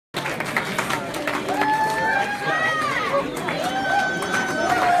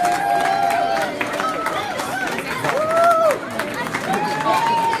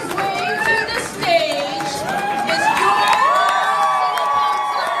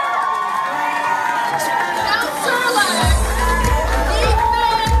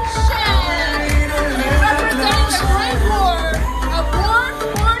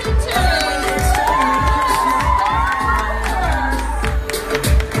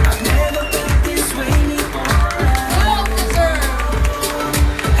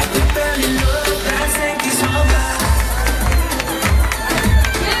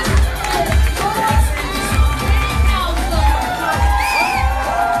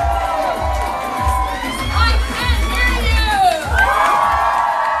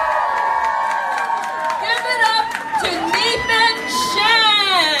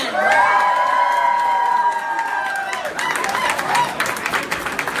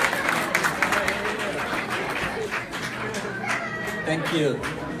Thank you.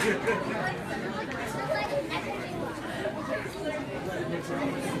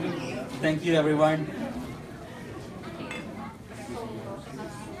 Thank you, everyone.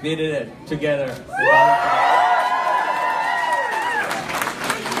 We did it together.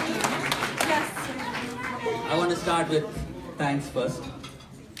 I want to start with thanks first.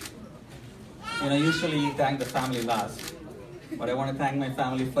 Usually you thank the family last, but I want to thank my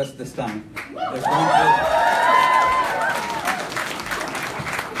family first this time. They're going through.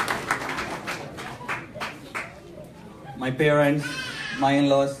 My parents, my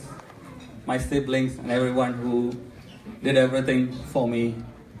in-laws, my siblings, and everyone who did everything for me.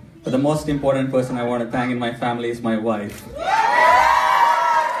 But the most important person I want to thank in my family is my wife.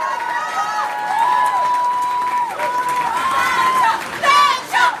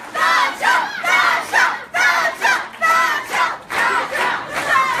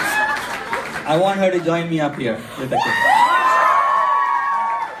 I want her to join me up here with the kids.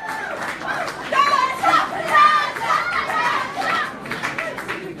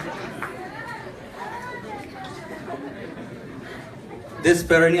 This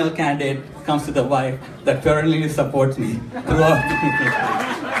perennial candidate comes with a wife that perennially supports me throughout.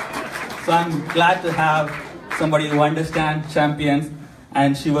 So I'm glad to have somebody who understands, champions,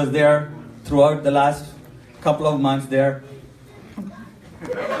 and she was there throughout the last couple of months there.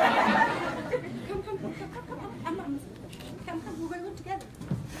 Come, we're going to look together.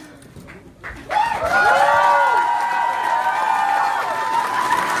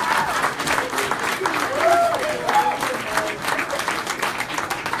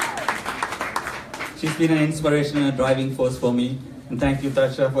 She's been an inspiration and a driving force for me. And thank you,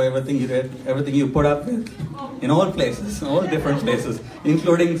 Tasha, for everything you did, everything you put up with in all places, all different places,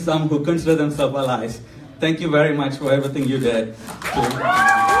 including some who consider themselves allies. Thank you very much for everything you did.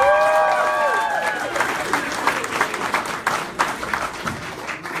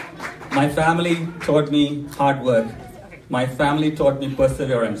 My family taught me hard work. My family taught me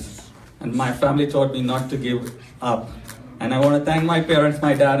perseverance. And my family taught me not to give up. And I want to thank my parents,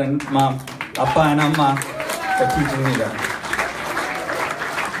 my dad and mom, Appa and Amma, for teaching me that.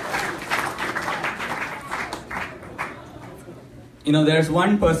 There's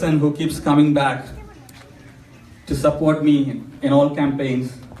one person who keeps coming back to support me in all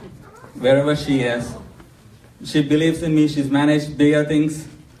campaigns, wherever she is. She believes in me, she's managed bigger things,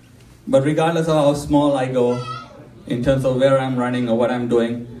 but regardless of how small I go, in terms of where I'm running or what I'm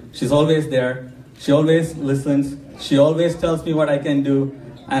doing, she's always there. She always listens. She always tells me what I can do.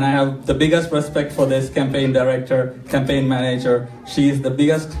 And I have the biggest respect for this campaign director, campaign manager. She is the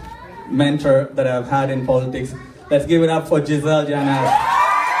biggest mentor that I've had in politics. Let's give it up for Giselle Janas.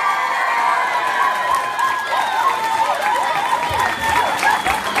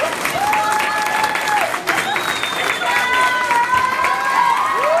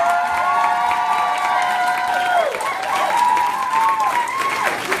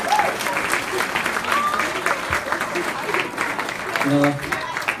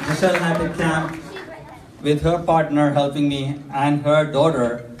 Giselle had a camp with her partner helping me and her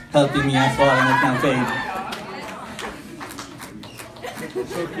daughter helping me as well in the campaign.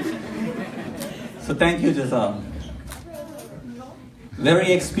 So thank you, Giselle.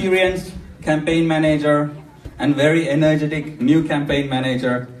 Very experienced campaign manager and very energetic new campaign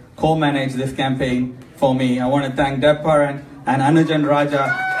manager co-managed this campaign for me. I want to thank Deb Parent and Anujan Raja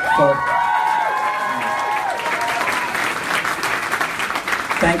for...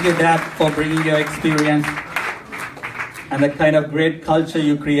 Thank you, Deb, for bringing your experience and the kind of great culture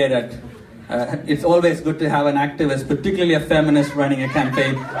you created. It's always good to have an activist, particularly a feminist, running a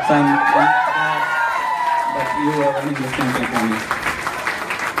campaign. So I'm glad that you are running this campaign for me.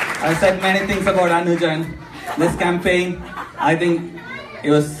 I've said many things about Anujan. This campaign, I think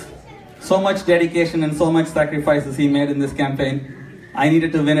it was so much dedication and so much sacrifices he made in this campaign. I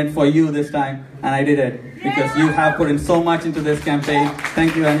needed to win it for you this time, and I did it because you have put in so much into this campaign.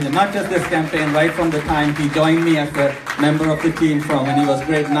 Thank you, Anujan. Not just this campaign, right from the time he joined me as a member of the team from when he was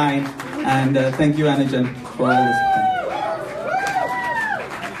grade 9. And thank you, Anujan, for all this.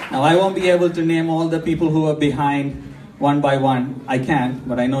 Now, I won't be able to name all the people who are behind one by one. I can't,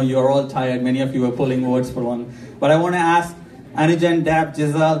 but I know you're all tired. Many of you are pulling votes for one. But I want to ask Anujan, Dab,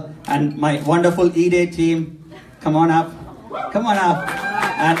 Giselle, and my wonderful E-Day team, come on up. Come on up.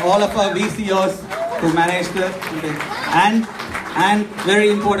 And all of our VCOs who managed to, and very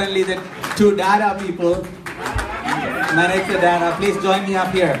importantly, the 2 data people managed the data. Please join me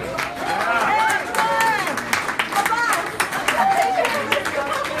up here.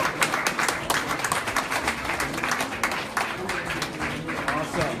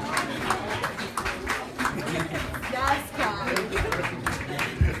 Yes, guys.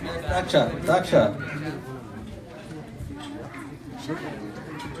 Daksha.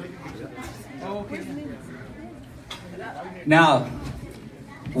 Now,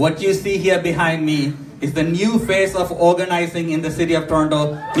 what you see here behind me is the new face of organizing in the city of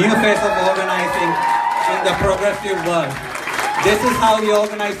Toronto, new face of organizing in the progressive world. This is how the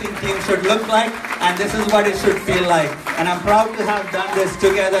organizing team should look like, and this is what it should feel like. And I'm proud to have done this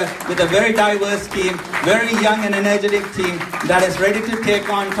together with a very diverse team, very young and energetic team that is ready to take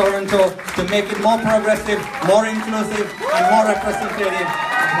on Toronto to make it more progressive, more inclusive, and more representative.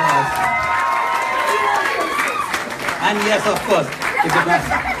 And yes, of course, it's a mess.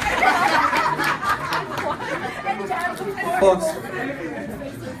 Folks,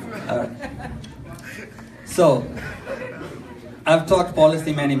 so I've talked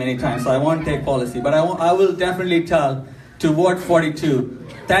policy many times, so I won't take policy, but I will definitely tell to Ward 42,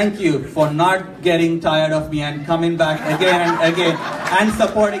 thank you for not getting tired of me and coming back again and again and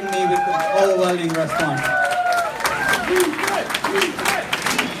supporting me with an overwhelming response.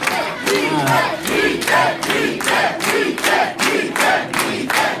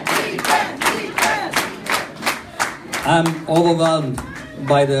 I'm overwhelmed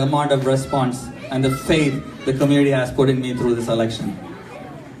by the amount of response and the faith the community has put in me through this election.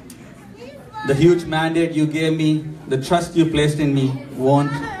 The huge mandate you gave me, the trust you placed in me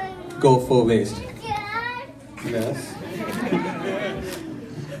won't go for waste. Yes.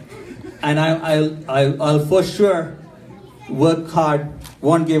 And I'll for sure work hard,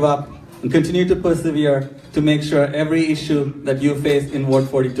 won't give up, and continue to persevere to make sure every issue that you face in Ward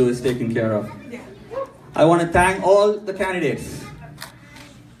 42 is taken care of. I want to thank all the candidates.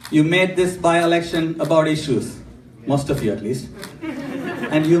 You made this by-election about issues, most of you at least.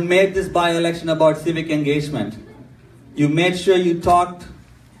 And you made this by-election about civic engagement. You made sure you talked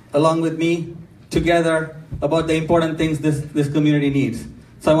along with me together about the important things this community needs.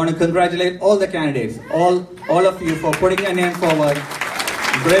 So I want to congratulate all the candidates, all of you for putting your name forward,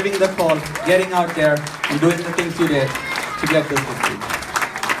 braving the call, getting out there and doing the things you did to get this victory.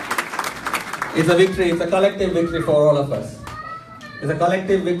 It's a victory, it's a collective victory for all of us. It's a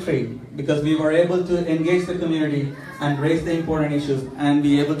collective victory because we were able to engage the community and raise the important issues and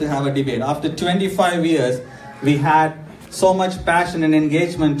be able to have a debate. After 25 years, we had so much passion and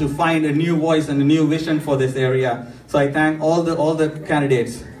engagement to find a new voice and a new vision for this area. So I thank all the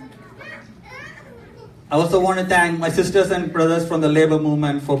candidates. I also want to thank my sisters and brothers from the labor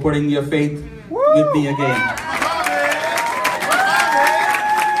movement for putting your faith with me again.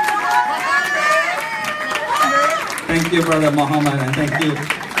 Thank you, Brother Muhammad, and thank you,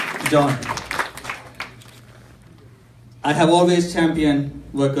 John. I have always championed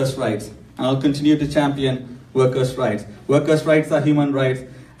workers' rights, and I'll continue to champion workers' rights. Workers' rights are human rights,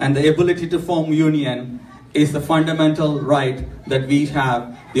 and the ability to form union is the fundamental right that we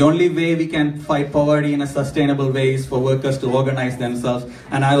have. The only way we can fight poverty in a sustainable way is for workers to organize themselves,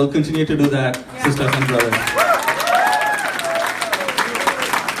 and I will continue to do that, sisters and brothers.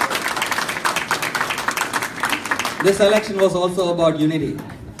 This election was also about unity.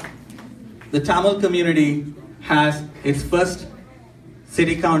 The Tamil community has its first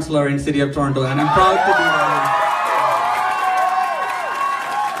city councillor in the city of Toronto, and I'm proud to be there.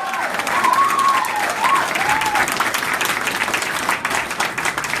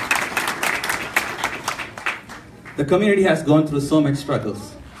 The community has gone through so much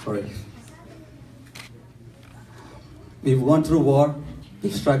struggles. Sorry. We've gone through war,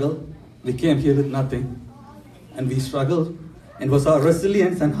 we've struggled, we came here with nothing. And we struggled, and it was our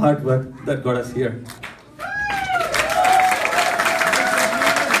resilience and hard work that got us here.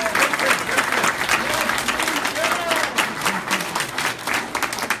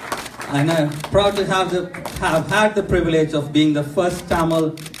 And I'm proud to have had the privilege of being the first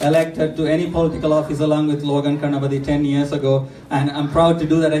Tamil elected to any political office along with Logan Kannavadi 10 years ago. And I'm proud to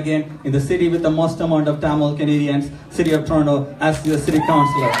do that again in the city with the most amount of Tamil Canadians, City of Toronto, as the city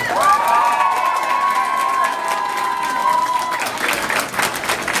councillor.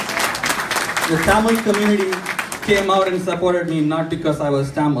 The Tamil community came out and supported me not because I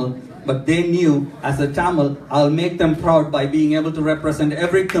was Tamil, but they knew as a Tamil, I'll make them proud by being able to represent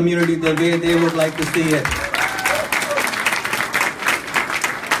every community the way they would like to see it.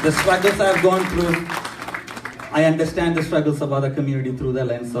 The struggles I've gone through, I understand the struggles of other community through the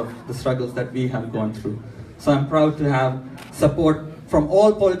lens of the struggles that we have gone through. So I'm proud to have support from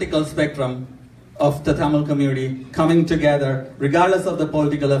all political spectrum of the Tamil community coming together, regardless of the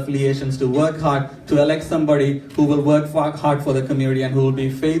political affiliations, to work hard to elect somebody who will work hard for the community and who will be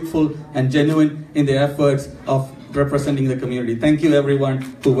faithful and genuine in their efforts of representing the community. Thank you everyone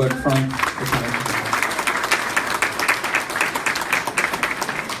who worked from the community.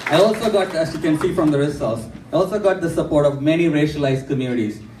 I also got, as you can see from the results, I also got the support of many racialized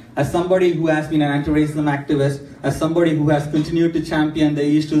communities. As somebody who has been an anti-racism activist, as somebody who has continued to champion the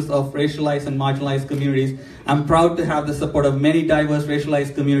issues of racialized and marginalized communities, I'm proud to have the support of many diverse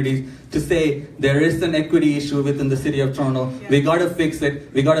racialized communities to say there is an equity issue within the City of Toronto. Yeah. We got to fix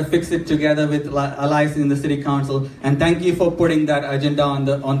it. We got to fix it together with allies in the City Council. And thank you for putting that agenda on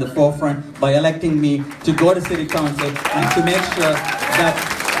the forefront by electing me to go to City Council and to make sure that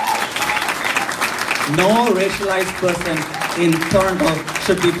no racialized person in Toronto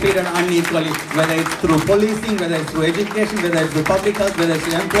should be treated unequally, whether it's through policing, whether it's through education, whether it's through public health, whether it's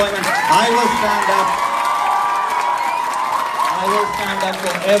through employment. I will stand up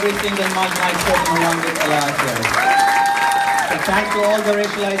for every single marginalized person along with allies here. So thanks to all the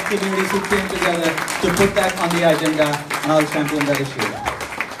racialized communities who came together to put that on the agenda, and I'll champion that issue.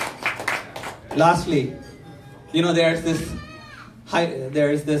 Lastly, you know, there is this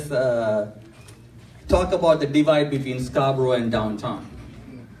talk about the divide between Scarborough and downtown.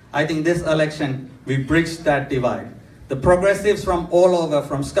 I think this election, we bridged that divide. The progressives from all over,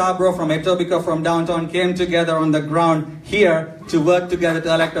 from Scarborough, from Etobicoke, from downtown, came together on the ground here to work together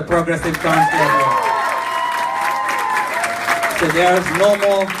to elect a progressive councillor. So there is no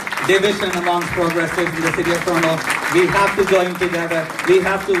more division amongst progressives in the City of Toronto. We have to join together, we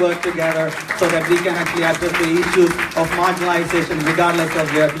have to work together so that we can actually address the issues of marginalization regardless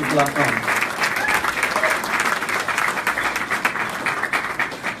of where people are from.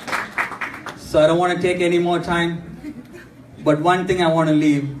 So I don't want to take any more time, but one thing I want to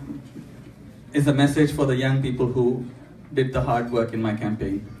leave is a message for the young people who did the hard work in my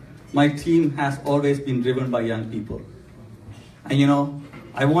campaign. My team has always been driven by young people. And you know,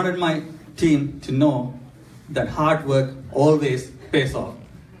 I wanted my team to know that hard work always pays off.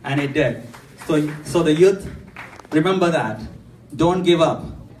 And it did. So the youth, remember that. Don't give up.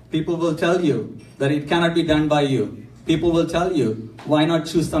 People will tell you that it cannot be done by you. People will tell you, why not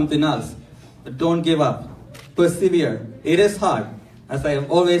choose something else? But don't give up. Persevere. It is hard. As I have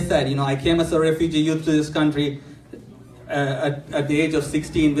always said, you know, I came as a refugee youth to this country at the age of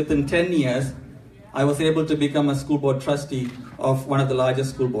 16. Within 10 years, I was able to become a school board trustee of one of the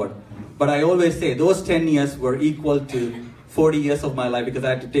largest school board. But I always say those 10 years were equal to 40 years of my life because I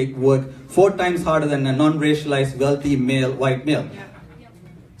had to take work 4 times harder than a non-racialized, wealthy male, white male.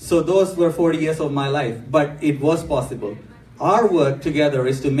 So those were 40 years of my life, but it was possible. Our work together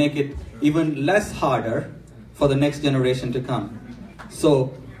is to make it even less harder for the next generation to come.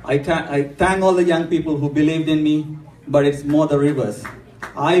 So I thank all the young people who believed in me, but it's more the reverse.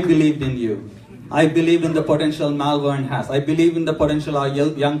 I believed in you. I believe in the potential Malvern has. I believe in the potential our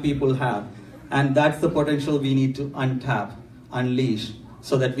young people have. And that's the potential we need to untap, unleash,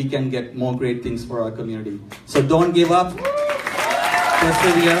 so that we can get more great things for our community. So don't give up.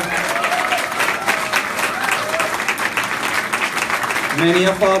 Persevere. Many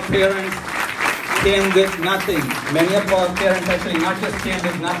of our parents came with nothing. Many of our parents actually not just came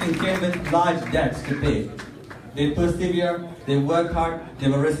with nothing, came with large debts to pay. They persevere, they work hard, they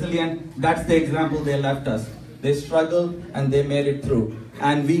were resilient. That's the example they left us. They struggled and they made it through.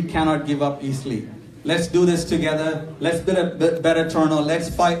 And we cannot give up easily. Let's do this together. Let's build a better Toronto. Let's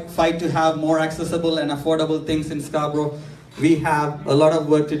fight to have more accessible and affordable things in Scarborough. We have a lot of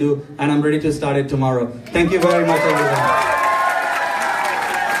work to do and I'm ready to start it tomorrow. Thank you very much, everyone.